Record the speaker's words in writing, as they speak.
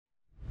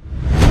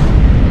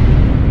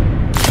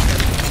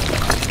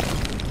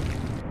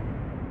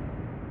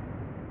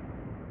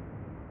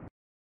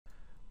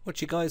What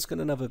you guys, got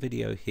another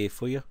video here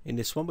for you. In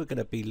this one we're going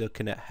to be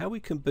looking at how we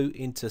can boot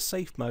into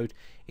safe mode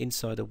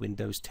inside a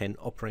Windows 10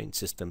 operating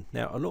system.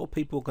 Now a lot of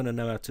people are going to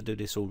know how to do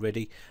this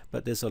already,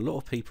 but there's a lot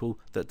of people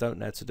that don't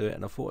know how to do it,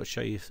 and I thought I'd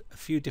show you a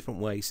few different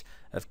ways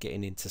of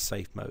getting into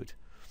safe mode.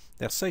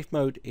 Now safe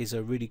mode is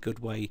a really good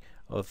way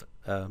of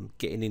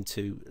getting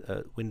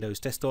into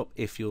Windows desktop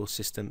if your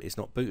system is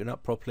not booting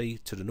up properly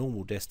to the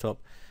normal desktop,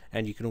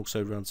 and you can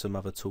also run some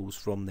other tools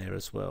from there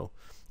as well.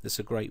 It's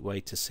a great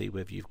way to see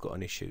whether you've got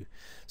an issue.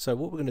 So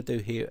what we're going to do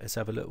here is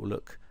have a little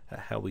look at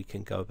how we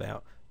can go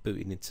about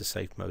booting into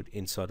safe mode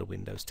inside a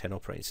Windows 10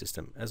 operating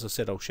system. As I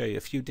said, I'll show you a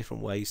few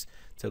different ways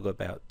to go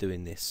about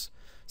doing this.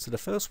 So the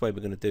first way we're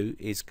going to do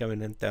is going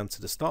down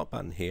to the start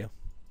button here,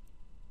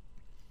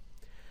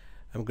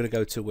 and we're going to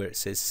go to where it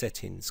says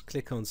settings.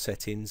 Click on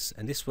settings,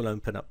 and this will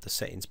open up the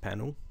settings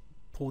panel.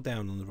 Pull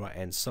down on the right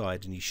hand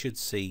side and you should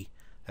see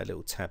a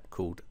little tab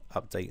called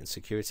update and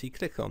security.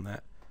 Click on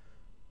that.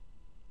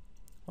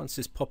 Once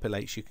this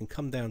populates, you can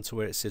come down to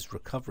where it says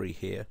recovery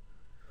here,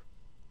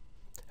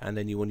 and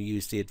then you want to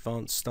use the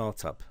advanced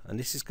startup, and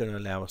this is going to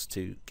allow us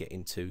to get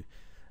into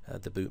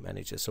the boot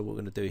manager. So what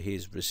we're going to do here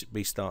is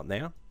restart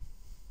now.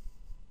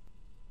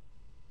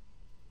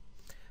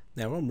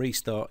 Now on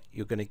restart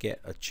you're going to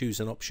get a choose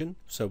an option,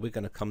 so we're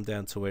going to come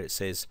down to where it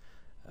says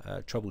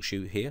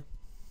troubleshoot here.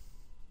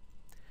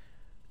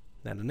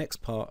 Now the next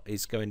part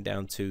is going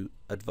down to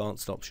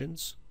advanced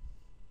options.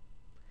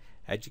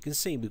 As you can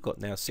see, we've got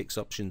now 6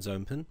 options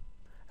open,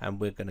 and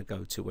we're going to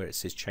go to where it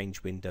says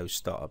change Windows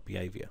startup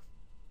behavior.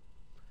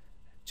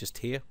 Just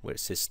here where it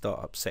says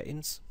startup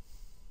settings,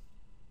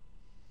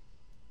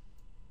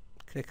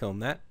 click on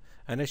that,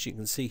 and as you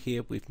can see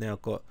here we've now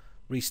got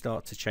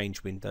restart to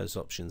change Windows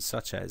options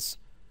such as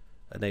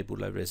enable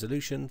low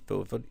resolution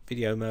for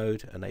video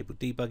mode, enable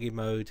debugging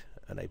mode,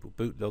 enable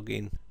boot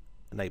login,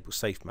 enable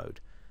safe mode.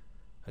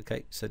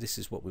 Okay, so this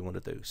is what we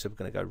want to do. So we're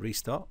going to go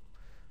restart,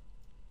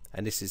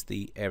 and this is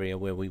the area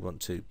where we want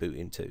to boot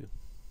into.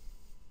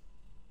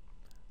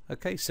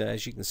 Okay, so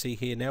as you can see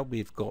here now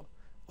we've got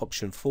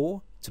option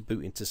 4 to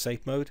boot into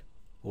safe mode,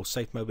 or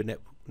safe mode with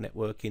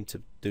networking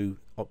to do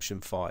option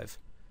 5.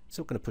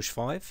 So we're going to push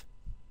 5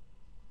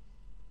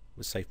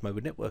 with safe mode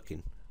with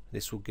networking.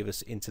 This will give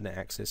us internet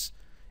access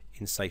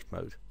in safe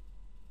mode.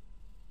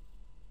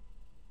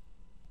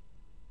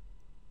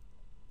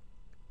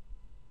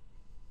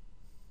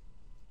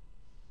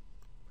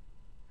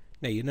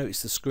 Now you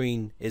notice the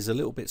screen is a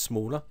little bit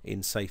smaller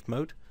in safe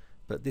mode,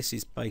 but this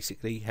is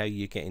basically how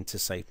you get into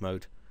safe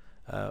mode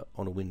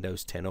on a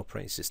Windows 10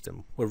 operating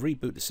system. We'll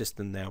reboot the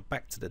system now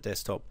back to the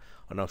desktop,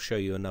 and I'll show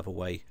you another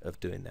way of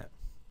doing that.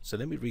 So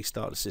let me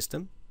restart the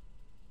system.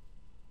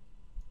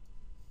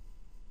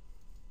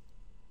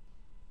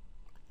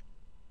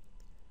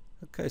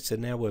 Okay, so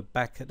now we're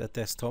back at the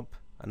desktop,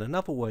 and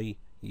another way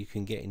you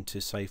can get into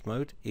safe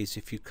mode is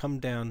if you come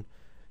down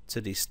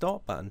to the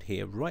start button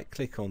here, right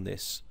click on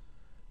this.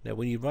 Now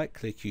when you right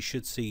click you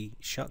should see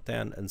shut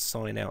down and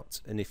sign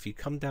out, and if you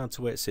come down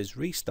to where it says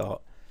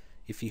restart,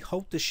 if you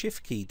hold the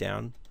shift key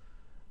down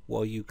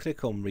while you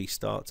click on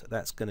restart,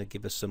 that's going to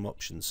give us some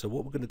options. So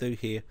what we're going to do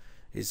here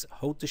is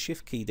hold the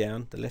shift key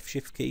down, the left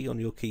shift key on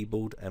your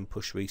keyboard, and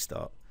push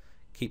restart.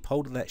 Keep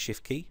hold of that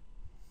shift key,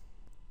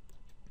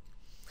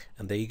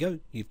 and there you go,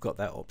 you've got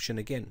that option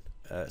again.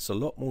 It's a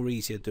lot more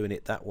easier doing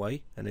it that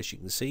way, and as you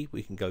can see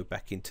we can go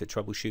back into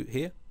troubleshoot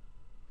here,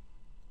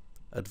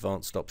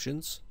 advanced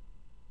options,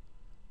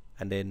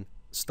 and then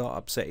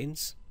startup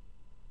settings,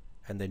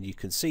 and then you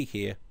can see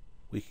here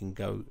we can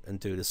go and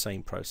do the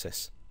same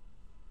process.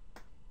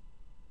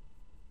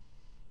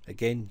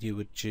 Again, you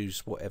would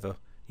choose whatever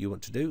you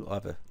want to do,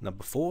 either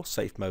number 4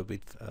 safe mode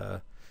with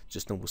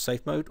just normal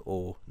safe mode,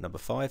 or number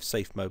 5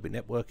 safe mode with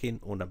networking,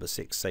 or number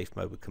 6 safe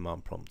mode with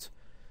command prompt.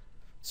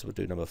 So we'll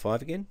do number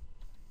 5 again.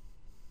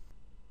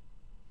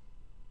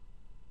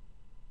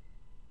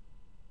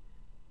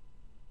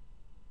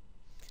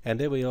 And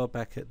there we are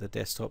back at the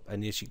desktop,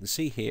 and as you can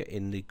see here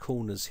in the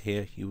corners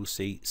here you will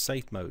see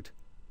safe mode.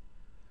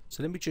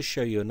 So let me just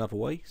show you another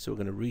way. So we're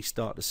going to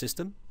restart the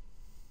system.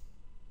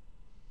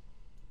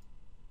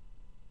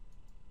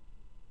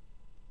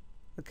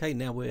 Okay,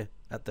 now we're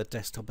at the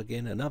desktop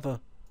again. Another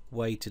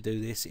way to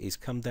do this is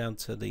come down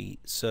to the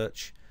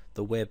search,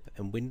 the web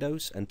and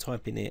Windows, and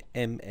type in here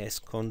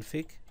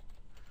msconfig,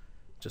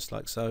 just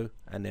like so,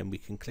 and then we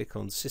can click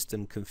on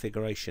system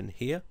configuration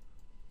here.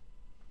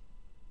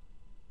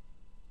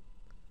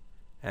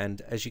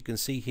 And as you can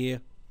see here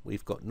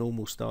we've got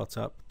normal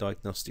startup,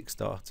 diagnostic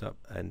startup,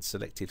 and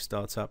selective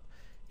startup.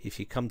 If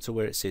you come to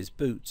where it says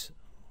boot,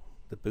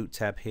 the boot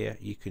tab here,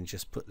 you can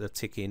just put the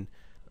tick in,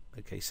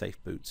 okay,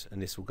 safe boot,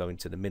 and this will go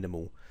into the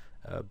minimal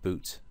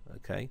boot.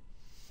 Okay,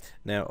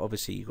 now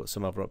obviously you've got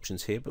some other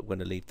options here, but we're going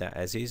to leave that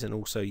as is, and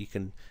also you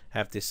can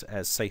have this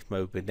as safe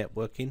mode with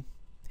networking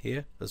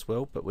here as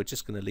well, but we're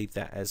just going to leave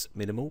that as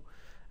minimal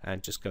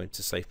and just go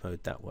into safe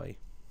mode that way.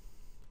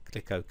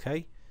 Click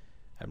OK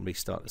and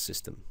restart the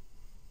system.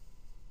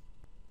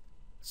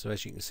 So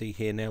as you can see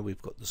here now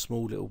we've got the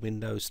small little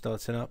window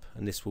starting up,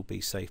 and this will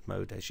be safe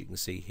mode as you can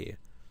see here.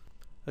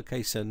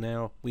 Okay, so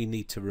now we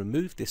need to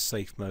remove this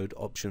safe mode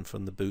option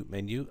from the boot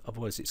menu,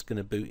 otherwise it's going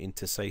to boot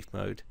into safe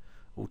mode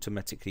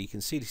automatically. You can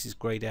see this is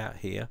grayed out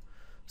here,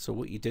 so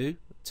what you do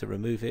to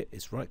remove it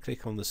is right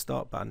click on the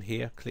start button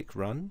here, click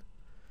run,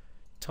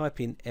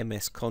 type in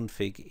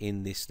msconfig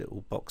in this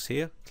little box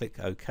here, click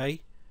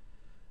OK.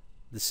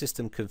 The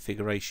system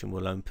configuration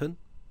will open.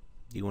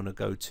 You want to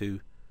go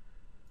to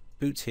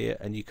boot here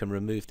and you can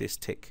remove this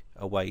tick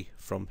away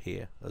from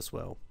here as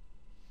well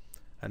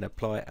and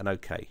apply an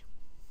OK.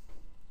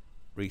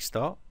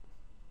 Restart,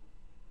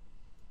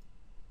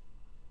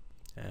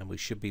 and we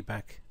should be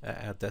back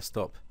at our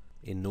desktop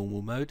in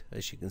normal mode,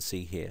 as you can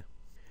see here.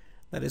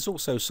 Now there's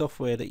also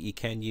software that you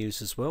can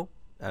use as well,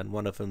 and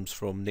one of them's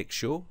from Nick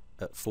Shaw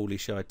at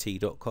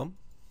foolishit.com.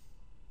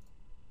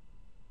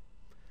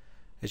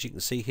 As you can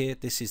see here,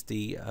 this is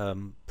the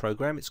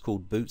program. It's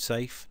called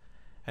BootSafe,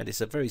 and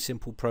it's a very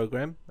simple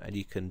program, and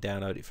you can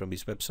download it from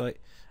his website.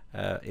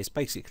 It's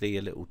basically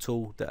a little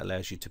tool that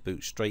allows you to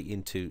boot straight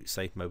into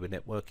safe mode with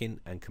networking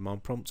and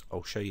command prompt.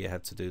 I'll show you how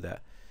to do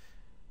that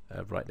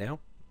right now.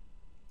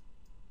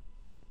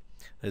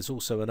 There's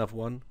also another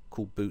one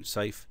called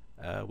BootSafe,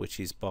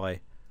 which is by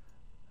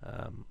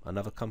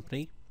another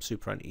company,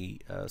 Super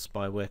Anti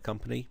Spyware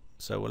company.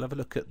 So we'll have a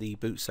look at the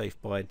BootSafe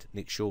by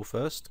Nick Shaw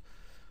first.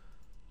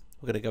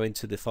 We're going to go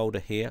into the folder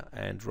here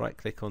and right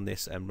click on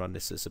this and run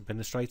this as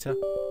administrator.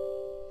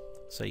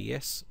 Say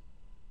yes.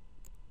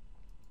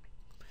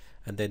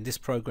 And then this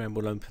program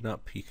will open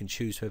up. You can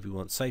choose whether you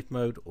want safe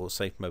mode or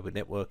safe mode with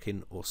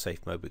networking or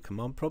safe mode with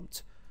command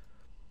prompt.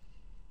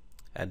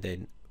 And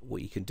then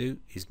what you can do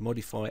is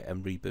modify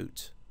and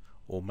reboot,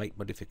 or make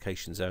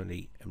modifications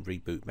only and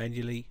reboot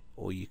manually,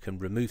 or you can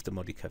remove the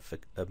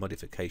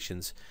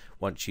modifications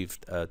once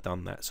you've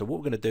done that. So what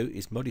we're going to do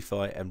is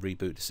modify and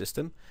reboot the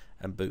system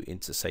and boot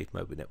into safe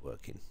mode with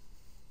networking.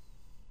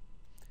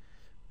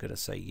 I'm going to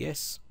say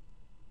yes.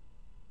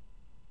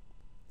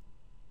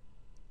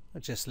 I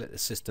just let the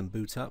system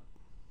boot up,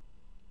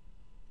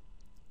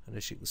 and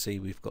as you can see,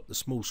 we've got the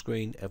small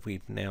screen and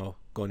we've now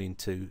gone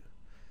into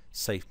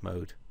safe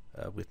mode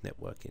with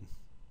networking.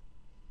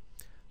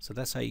 So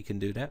that's how you can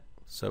do that.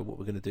 So what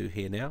we're going to do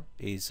here now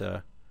is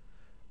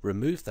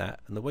remove that,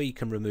 and the way you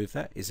can remove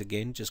that is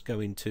again just go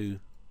into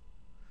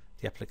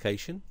the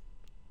application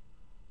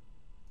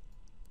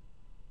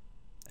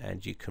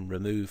and you can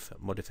remove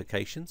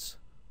modifications.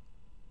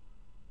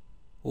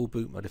 All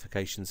boot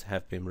modifications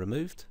have been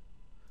removed,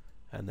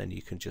 and then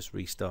you can just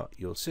restart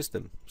your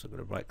system. So I'm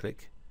going to right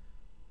click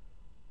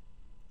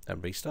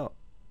and restart,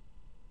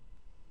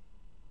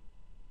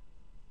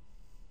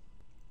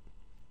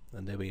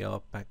 and there we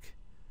are, back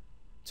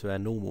to our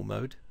normal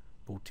mode,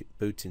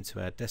 boot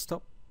into our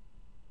desktop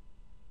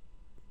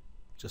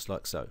just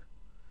like so.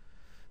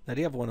 Now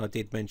the other one I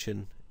did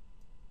mention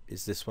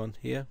is this one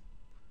here,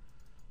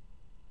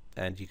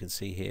 and you can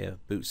see here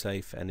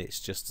BootSafe, and it's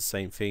just the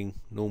same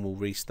thing, normal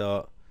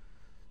restart,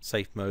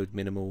 safe mode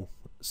minimal,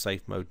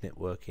 safe mode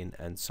networking,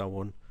 and so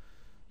on.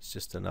 It's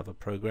just another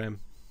program,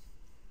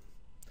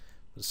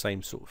 the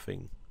same sort of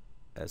thing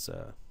as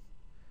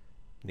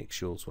Nick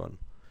Shaw's one.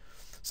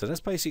 So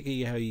that's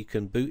basically how you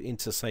can boot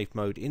into safe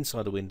mode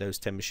inside a Windows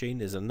 10 machine.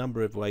 There's a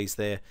number of ways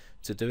there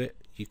to do it.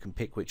 You can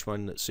pick which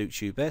one that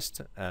suits you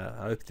best.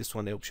 I hope this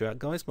one helps you out,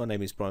 guys. My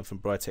name is Brian from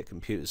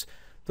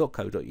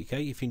briteccomputers.co.uk.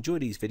 If you enjoy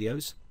these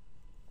videos,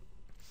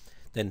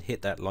 then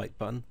hit that like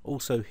button.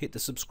 Also hit the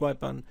subscribe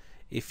button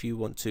if you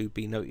want to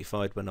be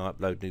notified when I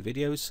upload new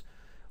videos.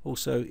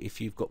 Also,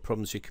 if you've got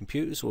problems with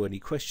computers or any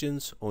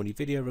questions or any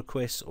video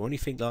requests or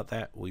anything like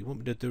that, or you want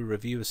me to do a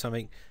review of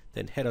something,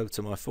 then head over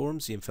to my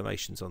forums. The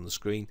information's on the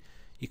screen.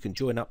 You can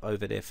join up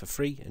over there for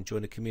free and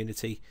join a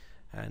community,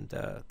 and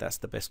that's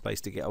the best place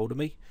to get hold of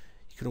me.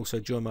 You can also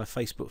join my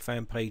Facebook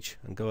fan page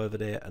and go over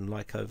there and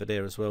like over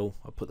there as well.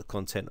 I put the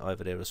content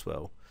over there as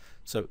well.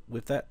 So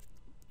with that,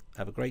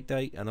 have a great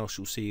day, and I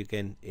shall see you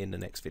again in the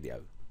next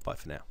video. Bye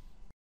for now.